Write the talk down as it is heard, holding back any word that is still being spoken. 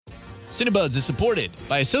Cinebuds is supported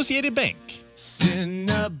by Associated Bank.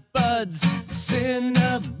 Cinebuds,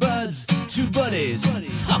 two buddies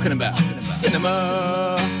talking about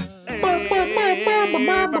cinema.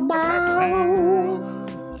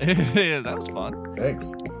 That was fun.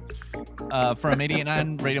 Thanks. From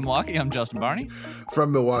 88.9 Radio Milwaukee, I'm Justin Barney.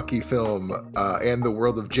 From Milwaukee Film and the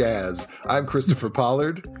world of jazz, I'm Christopher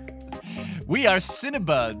Pollard. We are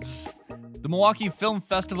Cinebuds. The Milwaukee Film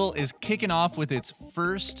Festival is kicking off with its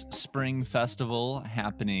first spring festival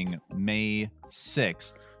happening May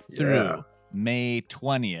 6th through May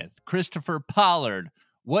 20th. Christopher Pollard,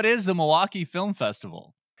 what is the Milwaukee Film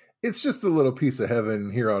Festival? It's just a little piece of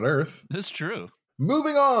heaven here on earth. That's true.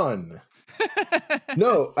 Moving on.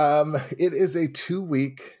 No, it is a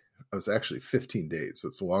 2-week, it was actually 15 days, so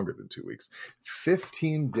it's longer than 2 weeks,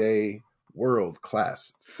 15-day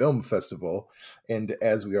world-class film festival. And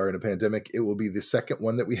as we are in a pandemic, it will be the second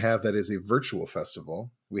one that we have that is a virtual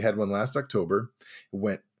festival. We had one last October. It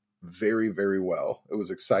went very, very well. It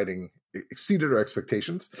was exciting. It exceeded our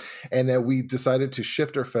expectations. And we decided to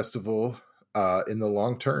shift our festival in the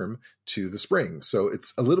long term to the spring. So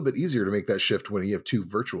it's a little bit easier to make that shift when you have two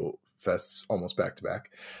virtual fests almost back to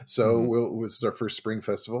back. So this is our first spring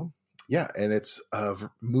festival. Yeah. And it's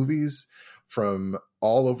movies from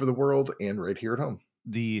all over the world and right here at home.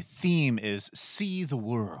 The theme is See the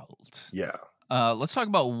World. Yeah. Let's talk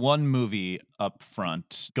about one movie up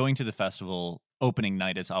front. Going to the festival opening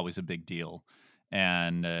night is always a big deal.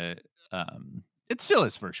 And it still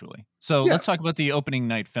is virtually. So let's talk about the opening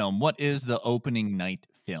night film. What is the opening night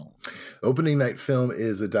film? Opening night film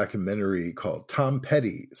is a documentary called Tom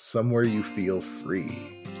Petty, Somewhere You Feel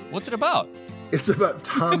Free. What's it about? It's about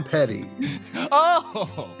Tom Petty.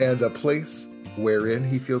 Oh! And a place wherein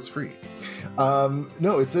he feels free.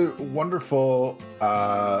 No, it's a wonderful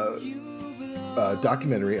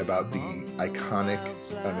documentary about the iconic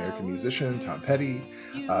American musician, Tom Petty.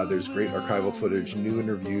 There's great archival footage, new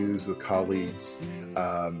interviews with colleagues,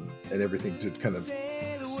 and everything to kind of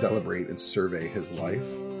celebrate and survey his life.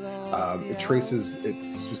 It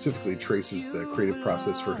specifically traces the creative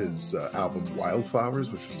process for his album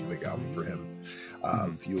Wildflowers, which was a big album for him,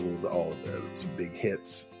 fueled all of some big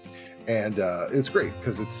hits. And it's great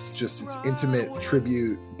because it's intimate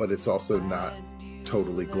tribute, but it's also not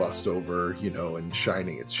totally glossed over, and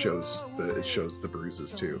shining. It shows the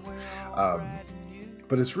bruises too.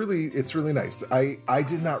 But it's really nice. I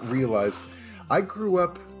did not realize I grew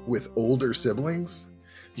up with older siblings.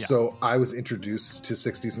 Yeah. So I was introduced to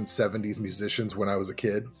 60s and 70s musicians when I was a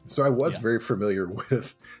kid. So I was very familiar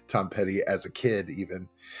with Tom Petty as a kid even.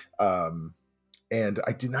 And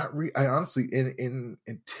I did not I honestly,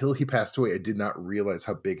 until he passed away, I did not realize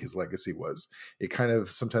how big his legacy was. It kind of,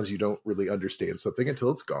 sometimes you don't really understand something until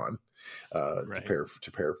it's gone,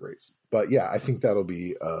 to paraphrase. But yeah, I think that'll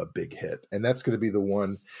be a big hit. And that's going to be the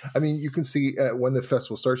one, I mean, you can see when the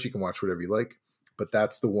festival starts, you can watch whatever you like, but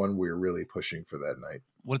that's the one we're really pushing for that night.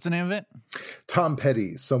 What's the name of it? Tom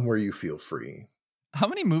Petty, Somewhere You Feel Free. How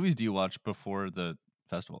many movies do you watch before the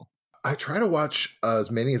festival? I try to watch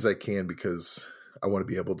as many as I can because I want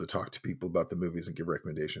to be able to talk to people about the movies and give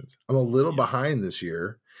recommendations. I'm a little behind this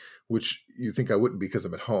year, which you think I wouldn't because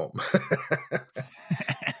I'm at home.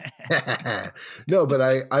 No, but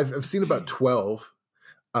I've seen about 12,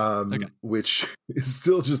 which is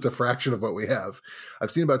still just a fraction of what we have.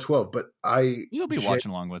 I've seen about 12, but you'll be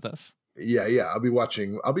watching along with us. Yeah. I'll be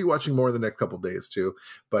watching more in the next couple of days too.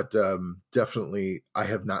 But definitely, I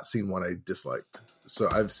have not seen one I disliked. So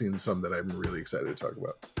I've seen some that I'm really excited to talk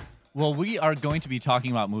about. Well, we are going to be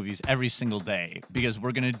talking about movies every single day because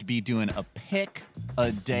we're going to be doing a pick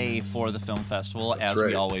a day for the film festival,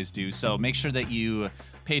 we always do. So make sure that you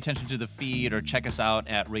pay attention to the feed or check us out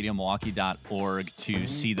at radiomilwaukee.org to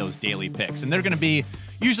see those daily picks. And they're going to be,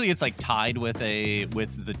 usually it's like tied with the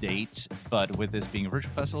date, but with this being a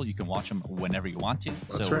virtual festival, you can watch them whenever you want to.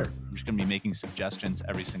 We're just going to be making suggestions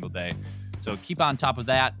every single day. So keep on top of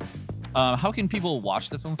that. How can people watch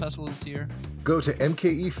the film festival this year? Go to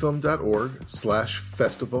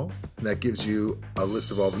mkefilm.org/festival. And that gives you a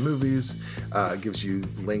list of all the movies, gives you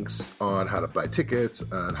links on how to buy tickets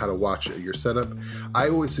and how to watch your setup. I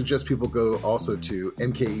always suggest people go also to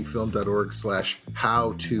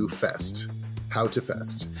mkefilm.org/howtofest. How to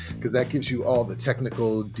Fest, because that gives you all the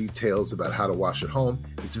technical details about how to watch at home.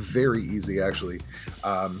 It's very easy, actually.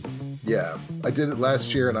 I did it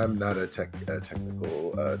last year, and I'm not a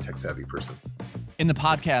technical, tech-savvy person. In the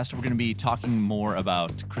podcast, we're going to be talking more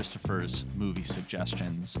about Christopher's movie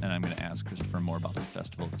suggestions, and I'm going to ask Christopher more about the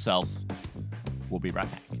festival itself. We'll be right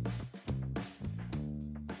back.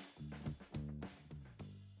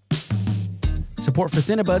 Support for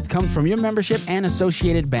Cinebuds comes from your membership and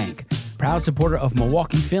Associated Bank. proud supporter of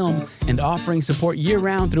Milwaukee Film and offering support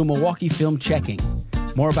year-round through Milwaukee Film Checking.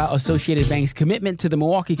 More about Associated Bank's commitment to the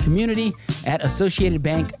Milwaukee community at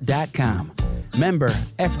associatedbank.com. Member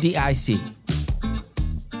FDIC.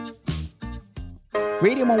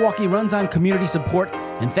 Radio Milwaukee runs on community support,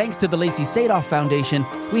 and thanks to the Lacey Sadoff Foundation,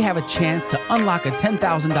 we have a chance to unlock a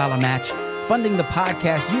 $10,000 match, funding the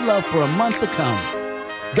podcast you love for a month to come.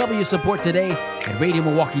 Double your support today at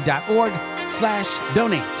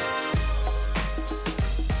radiomilwaukee.org/donate.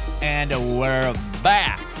 And we're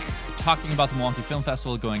back talking about the Milwaukee Film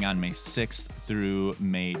Festival going on May 6th through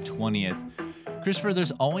May 20th. Christopher,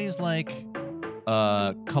 there's always like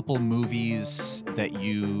a couple movies that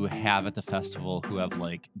you have at the festival who have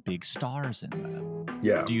like big stars in them.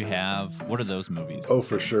 Yeah. What are those movies? Oh,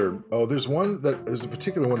 for sure. Oh, there's a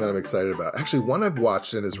particular one that I'm excited about. Actually, one I've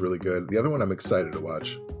watched and is really good. The other one I'm excited to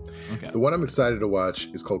watch. Okay. The one I'm excited to watch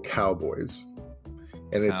is called Cowboys.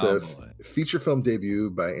 And it's a feature film debut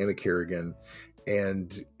by Anna Kerrigan.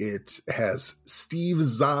 And it has Steve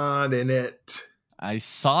Zahn in it. I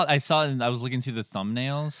saw and I was looking through the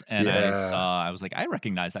thumbnails and I was like, I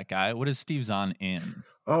recognize that guy. What is Steve Zahn in?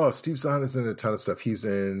 Oh, Steve Zahn is in a ton of stuff. He was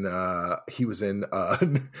in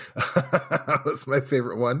what's my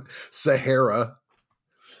favorite one? Sahara.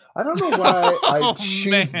 I don't know why I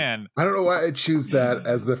choose that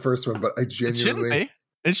as the first one, but I genuinely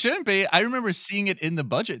It shouldn't be. I remember seeing it in the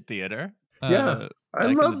budget theater. I love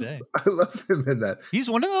him in that. He's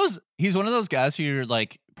one of those guys who you're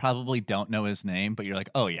like probably don't know his name, but you're like,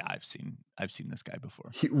 oh yeah, I've seen this guy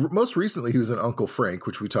before. Most recently, he was in Uncle Frank,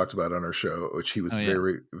 which we talked about on our show, which he was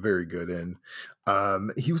very, very good in.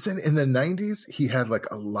 He was in the 90s. He had like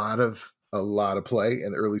a lot of play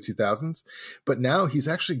in the early 2000s, but now he's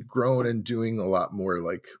actually grown and doing a lot more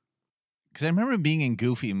like. Because I remember being in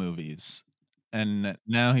Goofy movies, and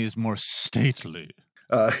now he's more stately.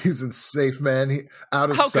 He was in Safe Man. Out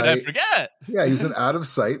of Sight. How could I forget? Yeah, he was in Out of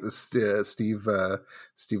Sight, the Steven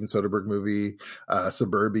Soderbergh movie,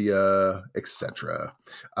 Suburbia, etc.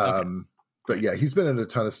 But yeah, he's been in a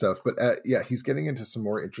ton of stuff. But he's getting into some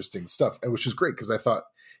more interesting stuff, which is great because I thought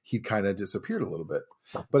he kind of disappeared a little bit.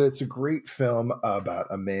 But it's a great film about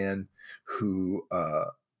a man who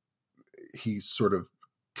he sort of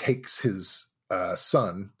takes his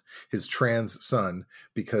son, his trans son,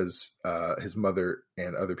 because his mother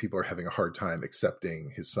and other people are having a hard time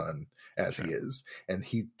accepting his son as he is. And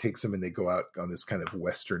he takes him and they go out on this kind of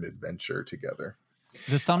Western adventure together.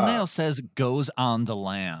 The thumbnail says goes on the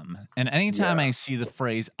lam. And anytime I see the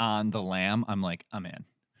phrase on the lam, I'm like, I'm in.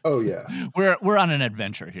 Oh yeah. We're on an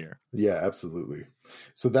adventure here. Yeah, absolutely.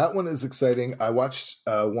 So that one is exciting. I watched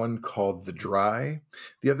one called The Dry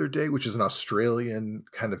the other day, which is an Australian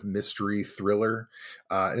kind of mystery thriller.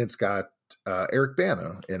 And it's got Eric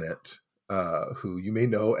Bana in it, who you may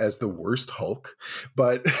know as the worst Hulk,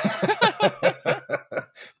 but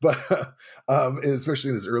especially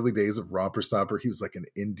in his early days of Romper Stomper, he was like an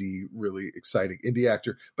indie, really exciting indie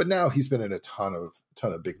actor. But now he's been in a ton of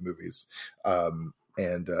big movies.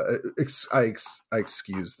 And I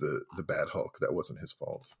excuse the bad Hulk. That wasn't his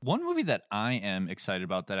fault. One movie that I am excited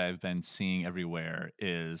about that I've been seeing everywhere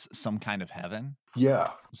is Some Kind of Heaven.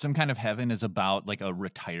 Yeah. Some Kind of Heaven is about like a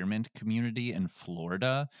retirement community in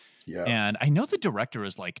Florida. Yeah. And I know the director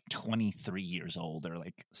is like 23 years old or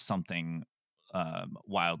like something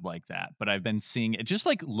wild like that. But I've been seeing it just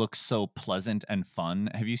like looks so pleasant and fun.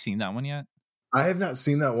 Have you seen that one yet? I have not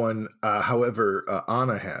seen that one. However,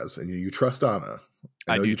 Anna has, and you trust Anna.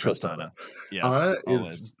 I do trust Anna. Yes, Anna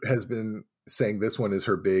has been saying this one is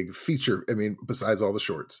her big feature. I mean, besides all the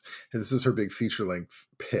shorts, and this is her big feature length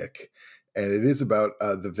pick, and it is about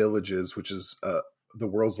the Villages, which is the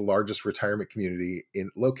world's largest retirement community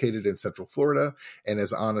located in Central Florida. And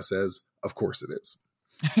as Anna says, of course it is.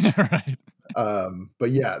 Right.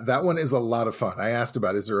 But yeah, that one is a lot of fun. I asked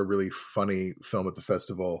about, is there a really funny film at the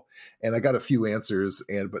festival? And I got a few answers,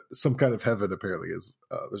 but Some Kind of Heaven apparently is,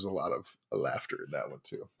 there's a lot of laughter in that one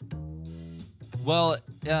too. Well,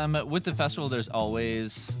 with the festival, there's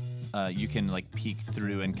always, you can like peek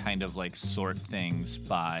through and kind of like sort things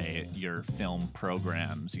by your film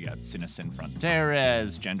programs. You got Cine Sin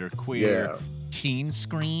Fronteras, Gender Queer, Teen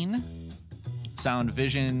Screen, Sound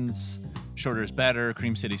Visions, Shorter is Better,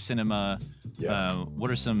 Cream City Cinema. Yeah. What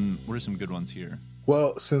are some good ones here?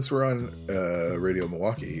 Well, since we're on Radio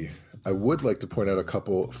Milwaukee, I would like to point out a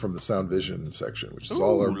couple from the Sound Vision section, which is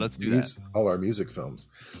all our music films.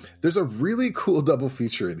 There's a really cool double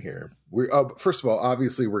feature in here. First of all,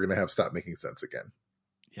 obviously, we're going to have Stop Making Sense again.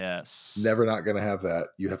 Yes. Never not going to have that.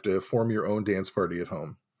 You have to form your own dance party at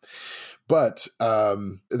home. But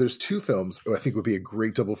there's two films I think would be a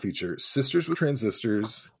great double feature: Sisters with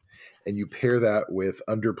Transistors and you pair that with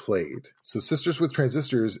Underplayed. So Sisters with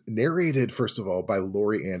Transistors, narrated, first of all, by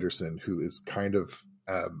Laurie Anderson, who is kind of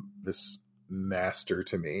this master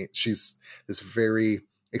to me. She's this very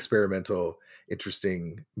experimental,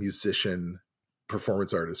 interesting musician,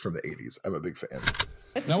 performance artist from the 80s. I'm a big fan.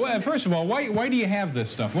 Now, first of all, why do you have this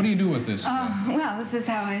stuff? What do you do with this? Well, this is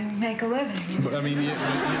how I make a living. I mean,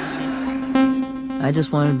 I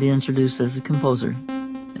just wanted to be introduced as a composer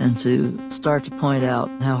and to start to point out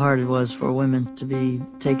how hard it was for women to be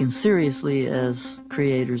taken seriously as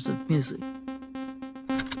creators of music.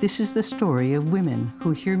 This is the story of women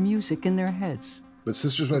who hear music in their heads. But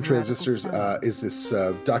Sisters with Transistors is this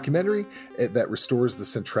documentary that restores the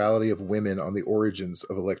centrality of women on the origins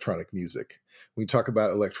of electronic music. When you talk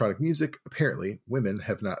about electronic music, apparently women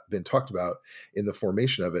have not been talked about in the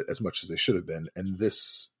formation of it as much as they should have been. And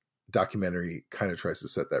this documentary kind of tries to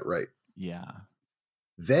set that right. Yeah.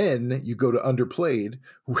 Then you go to Underplayed,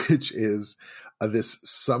 which is this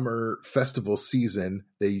summer festival season.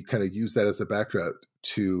 They kind of use that as the backdrop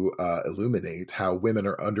to illuminate how women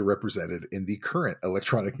are underrepresented in the current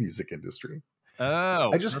electronic music industry.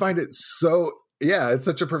 Oh, I just find it so, it's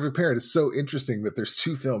such a perfect pairing. It's so interesting that there's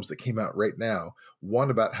two films that came out right now. One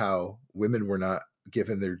about how women were not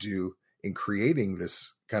given their due in creating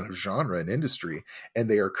this kind of genre and industry, and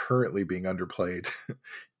they are currently being underplayed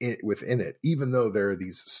within it, even though there are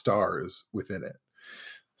these stars within it.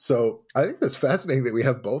 So I think that's fascinating that we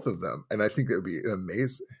have both of them, and I think that would be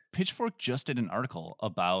amazing. Pitchfork just did an article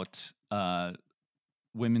about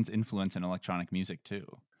women's influence in electronic music too.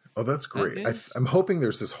 Oh, that's great. I'm hoping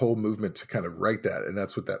there's this whole movement to kind of write that. And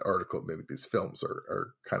that's what that article, maybe these films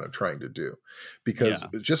are kind of trying to do. Because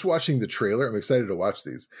just watching the trailer, I'm excited to watch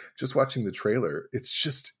these. Just watching the trailer,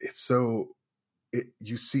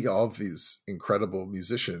 you see all of these incredible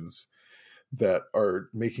musicians that are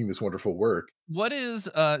making this wonderful work. What is,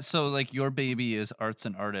 so like your baby is arts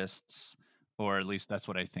and artists, or at least that's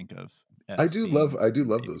what I think of. I do love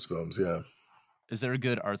those films. Yeah. Is there a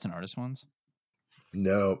good arts and artist ones?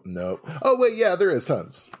 No. Oh, wait. Yeah, there is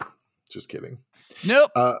tons. Just kidding. Nope.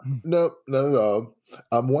 Nope, not at all.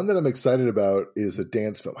 One that I'm excited about is a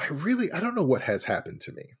dance film. I don't know what has happened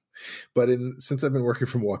to me, but since I've been working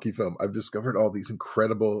for Milwaukee Film, I've discovered all these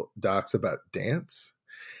incredible docs about dance,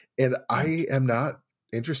 and I am not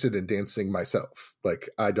interested in dancing myself. Like,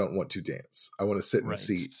 I don't want to dance. I want to sit in a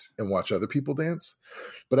seat and watch other people dance.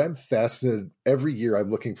 But I'm fascinated. Every year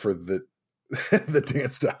I'm looking for the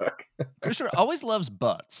dance doc. Christopher always loves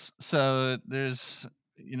butts. So there's,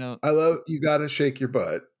 you got to shake your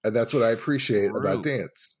butt. And that's what I appreciate about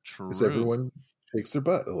dance. Is everyone shakes their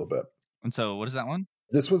butt a little bit. And so what is that one?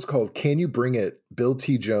 This one's called Can You Bring It? Bill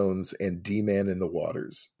T. Jones and D-Man in the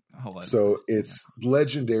Waters. So it's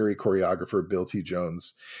legendary choreographer Bill T.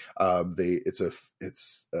 Jones. It's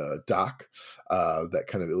a doc that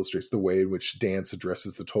kind of illustrates the way in which dance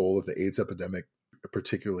addresses the toll of the AIDS epidemic,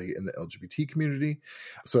 particularly in the LGBT community.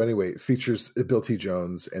 So anyway, it features Bill T.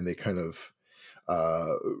 Jones, and they kind of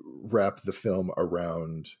wrap the film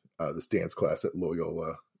around this dance class at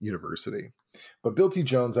Loyola University. But Bill T.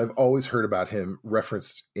 Jones, I've always heard about him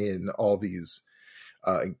referenced in all these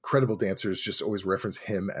incredible dancers, just always reference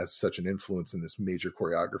him as such an influence in this major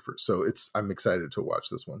choreographer. So I'm excited to watch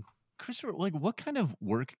this one. Christopher, like, what kind of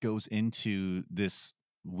work goes into this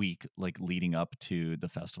week, like leading up to the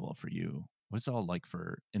festival for you? What's it all like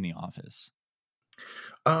in the office?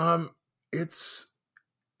 It's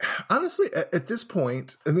honestly at this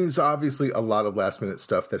point, I mean, there's obviously a lot of last minute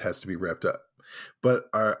stuff that has to be wrapped up, but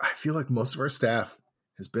I feel like most of our staff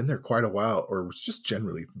has been there quite a while, or was just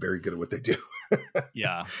generally very good at what they do.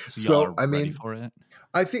 Yeah. So I mean, ready for it?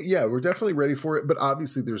 I think, we're definitely ready for it, but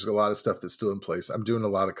obviously there's a lot of stuff that's still in place. I'm doing a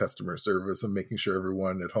lot of customer service. I'm making sure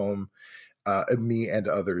everyone at home, me and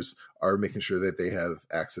others, are making sure that they have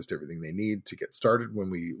access to everything they need to get started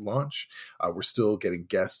when we launch. We're still getting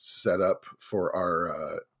guests set up for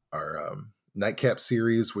our Nightcap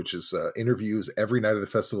series, which is interviews every night of the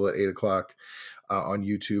festival at 8:00 on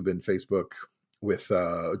YouTube and Facebook with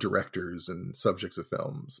directors and subjects of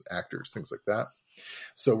films, actors, things like that.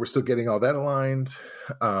 So we're still getting all that aligned,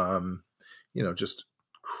 just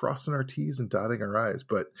crossing our T's and dotting our I's.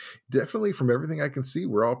 But definitely from everything I can see,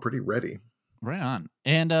 we're all pretty ready. Right on.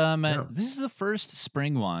 And this is the first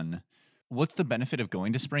spring one. What's the benefit of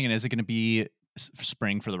going to spring? And is it going to be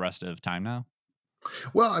spring for the rest of time now?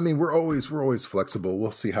 Well, I mean, we're always flexible. We'll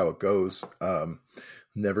see how it goes.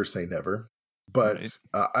 Never say never. But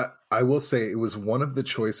I will say it was one of the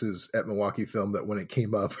choices at Milwaukee Film that when it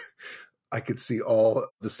came up, I could see all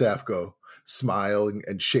the staff smile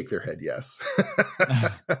and shake their head yes.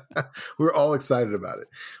 We're all excited about it.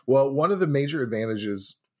 Well, one of the major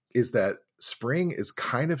advantages is that spring is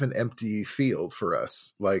kind of an empty field for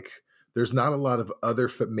us. Like there's not a lot of other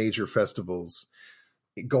major festivals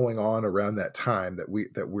going on around that time that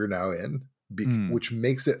we're now in, which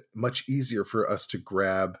makes it much easier for us to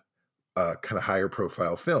grab kind of higher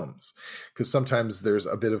profile films, because sometimes there's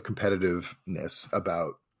a bit of competitiveness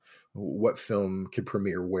about what film can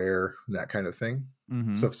premiere where and that kind of thing.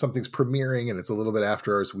 Mm-hmm. So if something's premiering and it's a little bit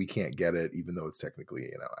after ours, we can't get it, even though it's technically,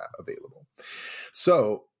 you know, available.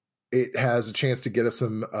 So it has a chance to get us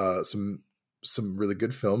some really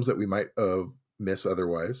good films that we might miss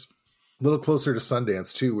otherwise. A little closer to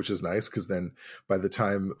Sundance too, which is nice, because then by the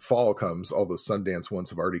time fall comes, all those Sundance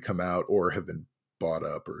ones have already come out or have been bought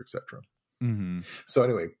up or etc. Mm-hmm. So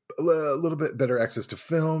anyway, a little bit better access to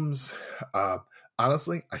films.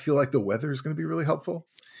 Honestly, I feel like the weather is going to be really helpful.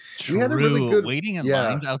 True. We had a really good waiting in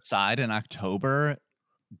lines outside in October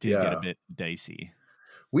did get a bit dicey.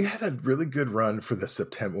 We had a really good run for the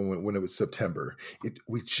September when it was September.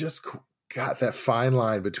 We just got that fine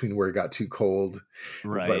line between where it got too cold,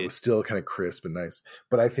 right, but it was still kind of crisp and nice.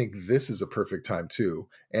 But I think this is a perfect time too.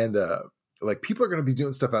 And like people are going to be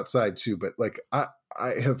doing stuff outside too. But like I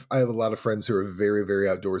have a lot of friends who are very, very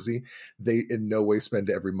outdoorsy. They in no way spend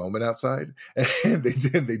every moment outside, and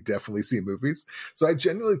they definitely see movies. So I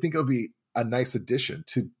genuinely think it'll be a nice addition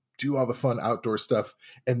to do all the fun outdoor stuff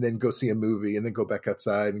and then go see a movie and then go back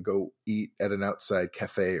outside and go eat at an outside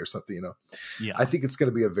cafe or something, you know. Yeah. I think it's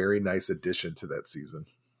going to be a very nice addition to that season.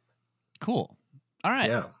 Cool. All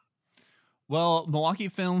right. Yeah. Well, Milwaukee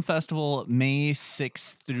Film Festival, May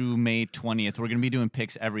 6th through May 20th. We're going to be doing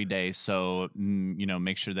picks every day. So, you know,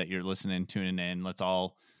 make sure that you're listening, tuning in. Let's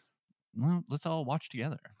all watch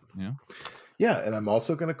together, you know? Yeah. And I'm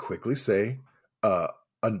also going to quickly say,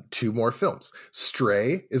 two more films.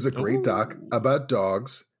 Stray is a great doc about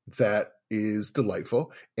dogs that is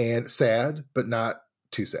delightful and sad, but not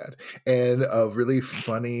too sad. And a really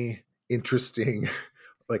funny, interesting,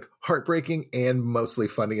 like heartbreaking and mostly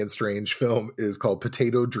funny and strange film is called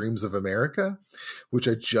Potato Dreams of America, which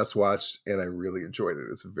I just watched and I really enjoyed it.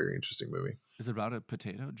 It's a very interesting movie. Is it about a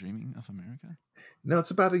potato dreaming of America? No,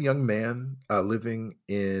 it's about a young man living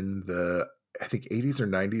in the I think 80s or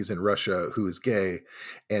 90s in Russia who is gay,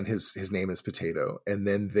 and his name is Potato, and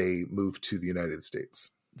then they moved to the United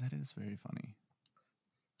States. That is very funny.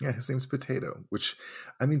 Yeah, his name's Potato, which,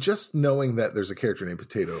 I mean, just knowing that there's a character named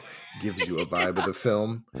Potato gives you a vibe of the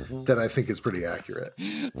film that I think is pretty accurate.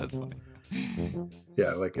 That's funny. Yeah,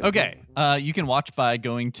 I like it. Okay, you can watch by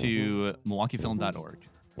going to MilwaukeeFilm.org.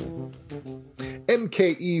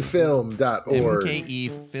 MKEFilm.org.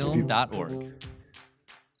 MKEFilm.org.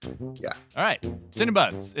 Yeah. All right.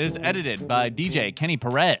 Cinebuds is edited by DJ Kenny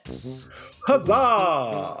Perez.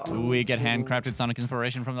 Huzzah! We get handcrafted sonic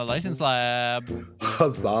inspiration from the License Lab.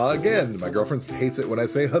 Huzzah again. My girlfriend hates it when I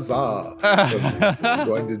say huzzah. So I'm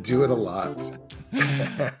going to do it a lot.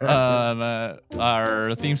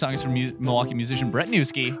 Our theme song is from Milwaukee musician Brett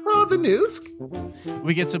Newski. Oh, the Newsk.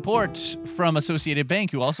 We get support from Associated Bank,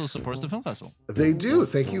 who also supports the film festival. They do.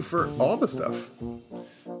 Thank you for all the stuff.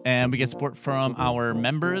 And we get support from our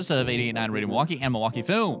members of 88.9 Radio Milwaukee and Milwaukee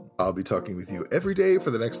Film. I'll be talking with you every day for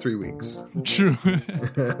the next 3 weeks. True.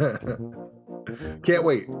 Can't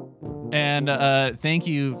wait. And thank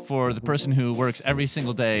you for the person who works every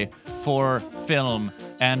single day for film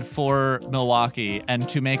and for Milwaukee and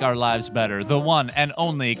to make our lives better. The one and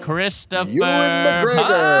only Christopher Ewan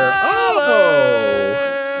McGregor. Oh!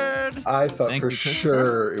 I thought for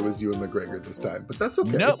sure it was Ewan McGregor this time, but that's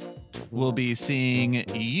okay. Nope. We'll be seeing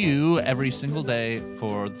you every single day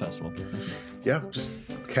for the festival. Yeah, just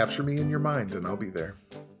capture me in your mind and I'll be there.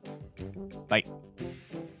 Bye.